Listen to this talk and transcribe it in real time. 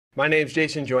My name is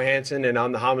Jason Johansen, and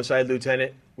I'm the Homicide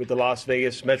Lieutenant with the Las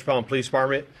Vegas Metropolitan Police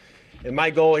Department. And my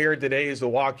goal here today is to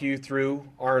walk you through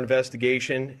our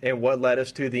investigation and what led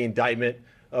us to the indictment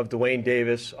of Duane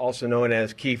Davis, also known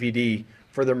as Keefe D,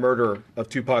 for the murder of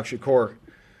Tupac Shakur.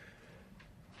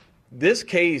 This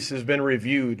case has been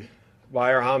reviewed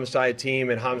by our homicide team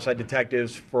and homicide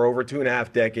detectives for over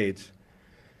 2.5 decades.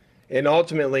 And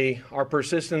ultimately, our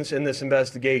persistence in this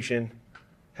investigation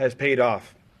has paid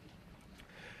off.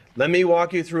 Let me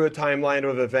walk you through a timeline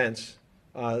of events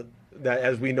that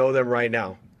as we know them right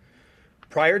now.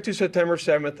 Prior to September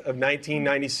 7th of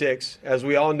 1996, as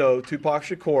we all know, Tupac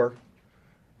Shakur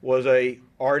was an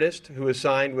artist who was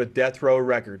signed with Death Row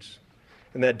Records.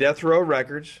 And that Death Row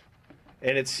Records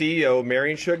and its CEO,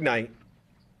 Marion Suge Knight,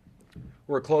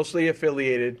 were closely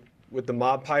affiliated with the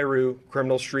Mob Piru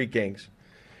criminal street gangs,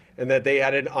 and that they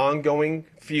had an ongoing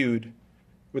feud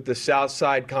with the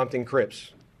Southside Compton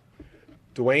Crips.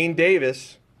 Duane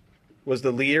Davis was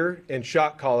the leader and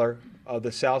shot caller of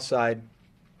the Southside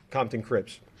Compton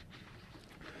Crips.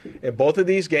 And both of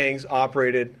these gangs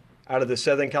operated out of the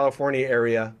Southern California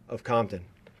area of Compton.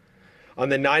 On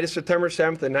the night of September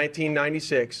 7th of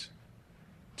 1996,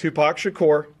 Tupac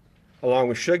Shakur, along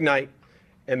with Suge Knight,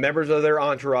 and members of their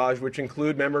entourage, which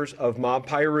include members of Mob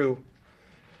Piru,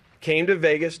 came to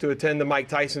Vegas to attend the Mike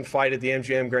Tyson fight at the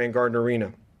MGM Grand Garden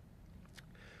Arena.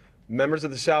 Members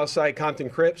of the Southside Compton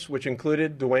Crips, which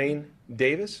included Duane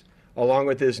Davis, along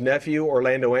with his nephew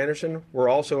Orlando Anderson, were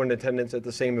also in attendance at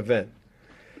the same event.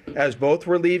 As both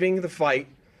were leaving the fight,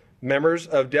 members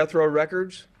of Death Row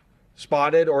Records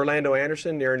spotted Orlando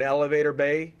Anderson near an elevator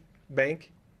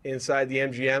bank inside the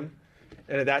MGM,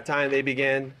 and at that time they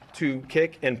began to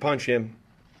kick and punch him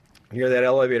near that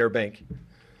elevator bank.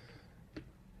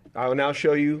 I will now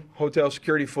show you hotel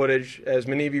security footage, as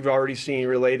many of you have already seen,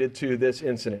 related to this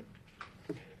incident.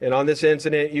 And on this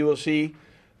incident, you will see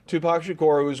Tupac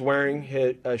Shakur, who's wearing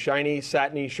a shiny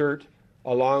satiny shirt,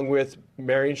 along with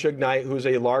Marion Suge Knight, who's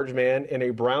a large man in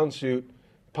a brown suit,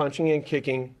 punching and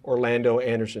kicking Orlando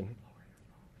Anderson.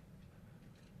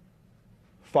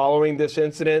 Following this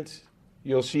incident,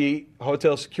 you'll see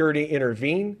hotel security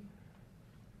intervene,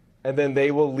 and then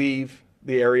they will leave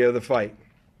the area of the fight.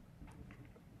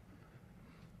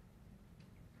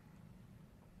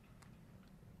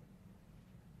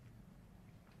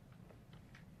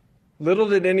 Little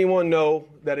did anyone know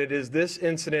that it is this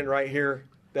incident right here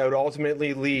that would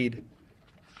ultimately lead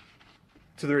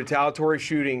to the retaliatory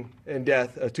shooting and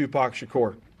death of Tupac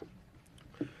Shakur.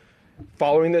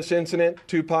 Following this incident,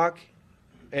 Tupac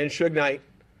and Suge Knight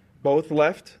both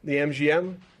left the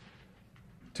MGM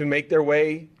to make their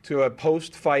way to a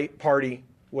post-fight party,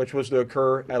 which was to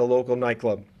occur at a local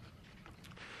nightclub.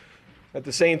 At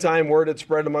the same time, word had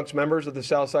spread amongst members of the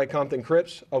Southside Compton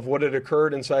Crips of what had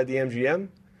occurred inside the MGM.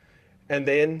 And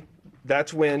then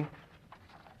that's when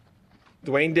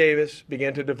Duane Davis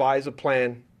began to devise a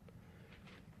plan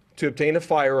to obtain a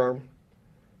firearm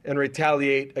and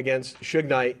retaliate against Suge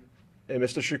Knight and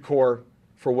Mr. Shakur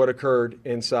for what occurred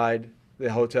inside the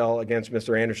hotel against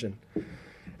Mr. Anderson.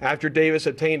 After Davis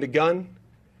obtained a gun,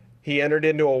 he entered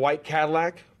into a white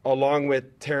Cadillac along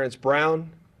with Terrence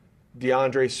Brown,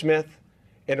 DeAndre Smith,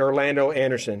 and Orlando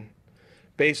Anderson.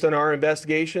 Based on our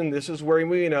investigation, this is where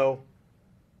we know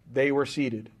they were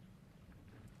seated.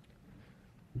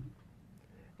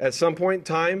 At some point in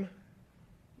time,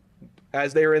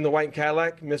 as they were in the white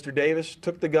Cadillac, Mr. Davis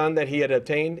took the gun that he had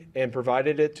obtained and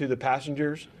provided it to the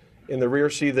passengers in the rear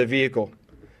seat of the vehicle.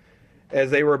 As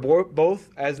they were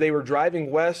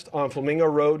driving west on Flamingo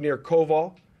Road near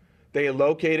Koval, they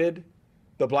located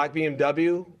the black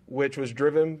BMW, which was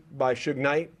driven by Suge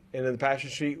Knight, and in the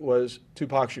passenger seat was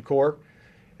Tupac Shakur.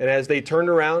 And as they turned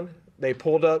around, they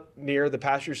pulled up near the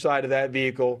passenger side of that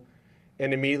vehicle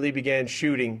and immediately began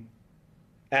shooting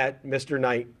at Mr.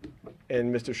 Knight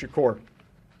and Mr. Shakur.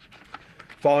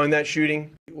 Following that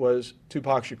shooting was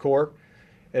Tupac Shakur.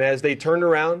 And as they turned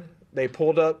around, they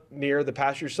pulled up near the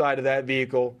passenger side of that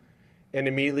vehicle and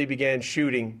immediately began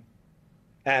shooting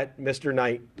at Mr.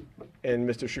 Knight and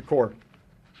Mr. Shakur.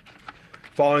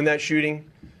 Following that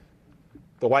shooting,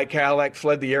 the white Cadillac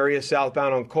fled the area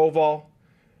southbound on Koval.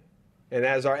 And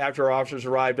after our officers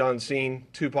arrived on scene,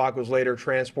 Tupac was later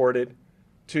transported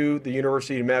to the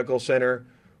University Medical Center,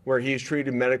 where he was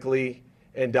treated medically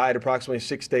and died approximately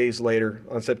 6 days later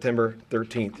on September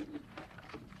 13th.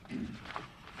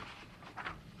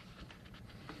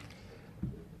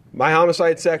 My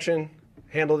homicide section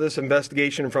handled this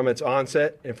investigation from its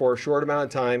onset and for a short amount of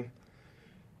time.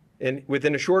 And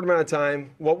within a short amount of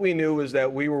time, what we knew was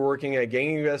that we were working a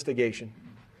gang investigation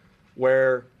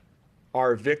where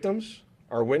our victims,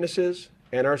 our witnesses,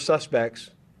 and our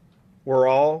suspects were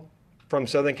all from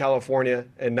Southern California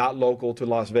and not local to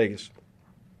Las Vegas.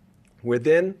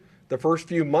 Within the first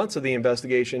few months of the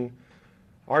investigation,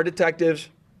 our detectives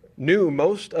knew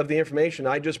most of the information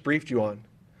I just briefed you on.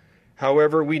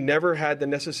 However, we never had the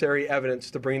necessary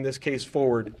evidence to bring this case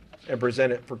forward and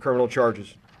present it for criminal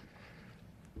charges.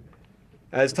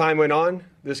 As time went on,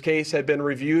 this case had been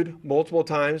reviewed multiple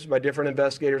times by different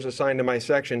investigators assigned to my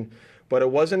section, but it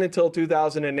wasn't until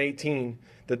 2018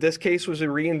 that this case was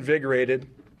reinvigorated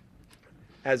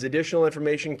as additional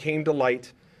information came to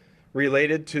light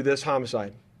related to this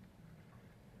homicide.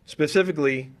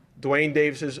 Specifically, Dwayne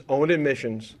Davis's own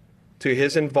admissions to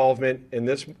his involvement in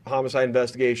this homicide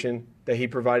investigation that he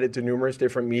provided to numerous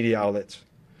different media outlets.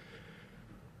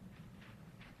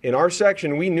 In our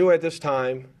section, we knew at this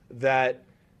time that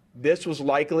this was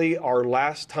likely our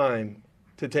last time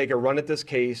to take a run at this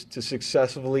case to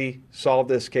successfully solve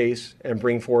this case and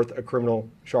bring forth a criminal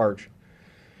charge.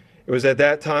 It was at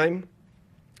that time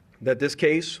that this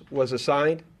case was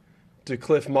assigned to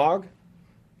Cliff Mogg,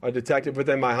 a detective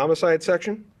within my homicide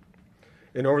section.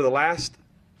 And over the last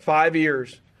 5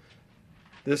 years,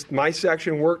 my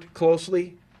section worked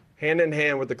closely, hand in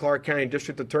hand with the Clark County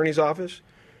District Attorney's Office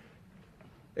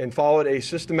and followed a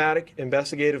systematic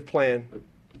investigative plan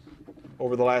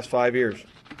over the last 5 years.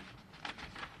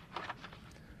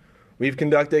 We've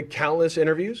conducted countless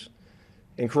interviews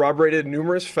and corroborated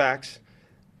numerous facts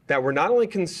that were not only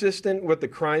consistent with the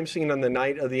crime scene on the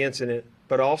night of the incident,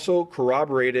 but also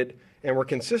corroborated and were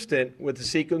consistent with the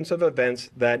sequence of events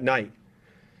that night.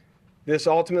 This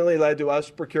ultimately led to us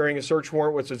procuring a search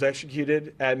warrant which was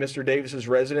executed at Mr. Davis's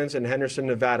residence in Henderson,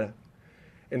 Nevada.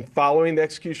 And following the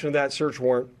execution of that search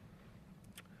warrant,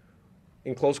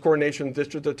 in close coordination with the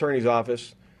District Attorney's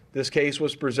Office, this case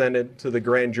was presented to the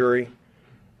grand jury,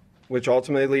 which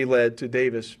ultimately led to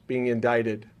Davis being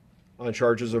indicted on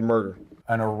charges of murder.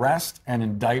 An arrest and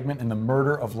indictment in the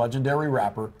murder of legendary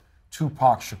rapper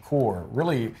Tupac Shakur.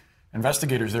 Really,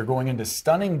 investigators, they're going into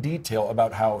stunning detail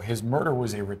about how his murder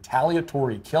was a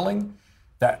retaliatory killing,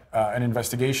 that an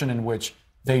investigation in which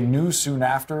they knew soon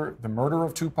after the murder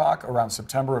of Tupac around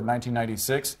September of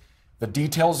 1996, the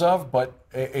details of, but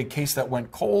a case that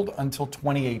went cold until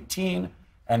 2018,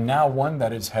 and now one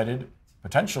that is headed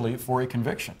potentially for a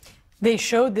conviction. They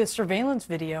showed this surveillance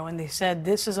video and they said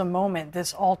this is a moment,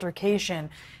 this altercation,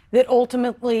 that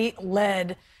ultimately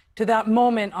led to that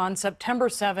moment on September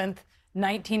 7th,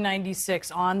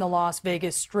 1996 on the Las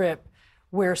Vegas Strip,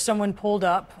 where someone pulled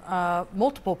up,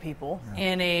 multiple people,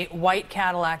 in a white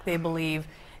Cadillac, they believe,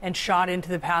 and shot into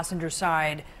the passenger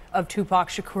side of Tupac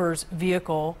Shakur's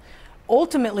vehicle,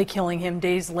 ultimately killing him.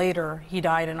 Days later, he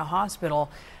died in a hospital.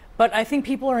 But I think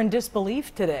people are in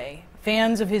disbelief today.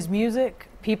 Fans of his music,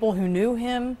 people who knew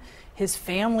him, his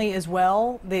family as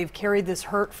well, they've carried this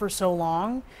hurt for so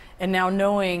long. And now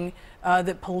knowing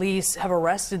that police have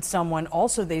arrested someone,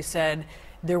 also they said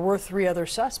there were 3 other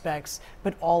suspects,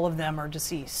 but all of them are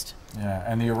deceased. Yeah,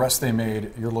 and the arrest they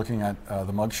made, you're looking at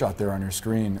the mugshot there on your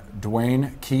screen.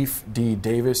 Dwayne Keefe D.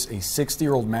 Davis, a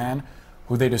 60-year-old man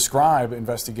who they describe,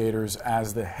 investigators,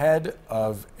 as the head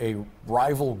of a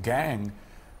rival gang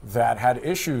that had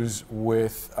issues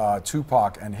with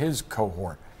Tupac and his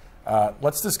cohort.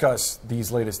 Let's discuss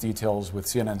these latest details with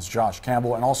CNN's Josh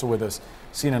Campbell and also with us,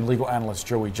 CNN legal analyst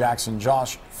Joey Jackson.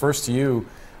 Josh, first to you.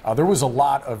 There was a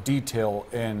lot of detail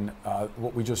in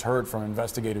what we just heard from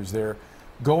investigators there,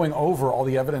 going over all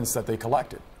the evidence that they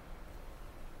collected.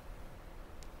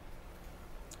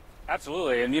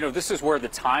 Absolutely. And, you know, this is where the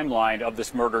timeline of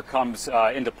this murder comes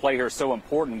into play here. So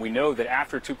important. We know that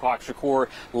after Tupac Shakur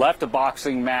left a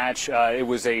boxing match, it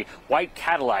was a white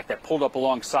Cadillac that pulled up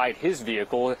alongside his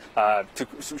vehicle.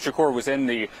 Shakur was in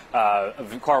the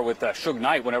car with Suge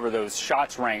Knight whenever those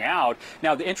shots rang out.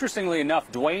 Now, interestingly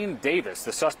enough, Dwayne Davis,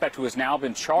 the suspect who has now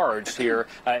been charged here,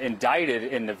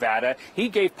 indicted in Nevada, he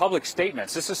gave public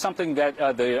statements. This is something that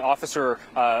the officer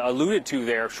alluded to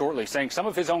there shortly, saying some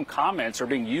of his own comments are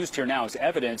being used here now as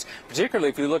evidence, particularly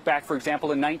if you look back, for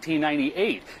example, in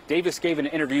 1998. Davis gave an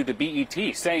interview to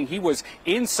BET saying he was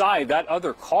inside that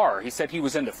other car. He said he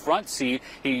was in the front seat.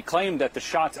 He claimed that the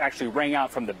shots actually rang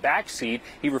out from the back seat.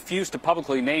 He refused to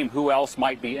publicly name who else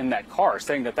might be in that car,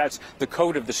 saying that that's the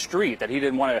code of the street, that he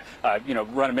didn't want to,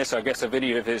 run amiss, I guess, of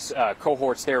any of his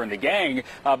cohorts there in the gang.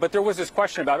 But there was this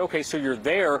question about, okay, so you're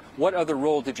there. What other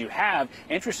role did you have?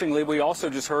 Interestingly, we also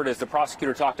just heard as the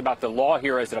prosecutor talked about the law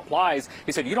here as it applies,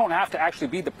 he said you don't don't have to actually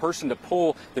be the person to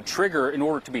pull the trigger in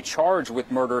order to be charged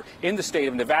with murder in the state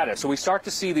of Nevada. So we start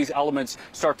to see these elements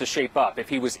start to shape up. If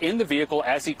he was in the vehicle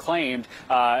as he claimed,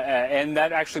 and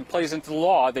that actually plays into the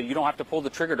law that you don't have to pull the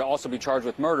trigger to also be charged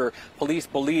with murder, police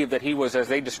believe that he was, as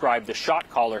they described, the shot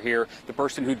caller here, the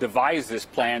person who devised this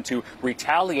plan to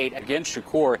retaliate against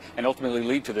Shakur and ultimately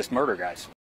lead to this murder, guys.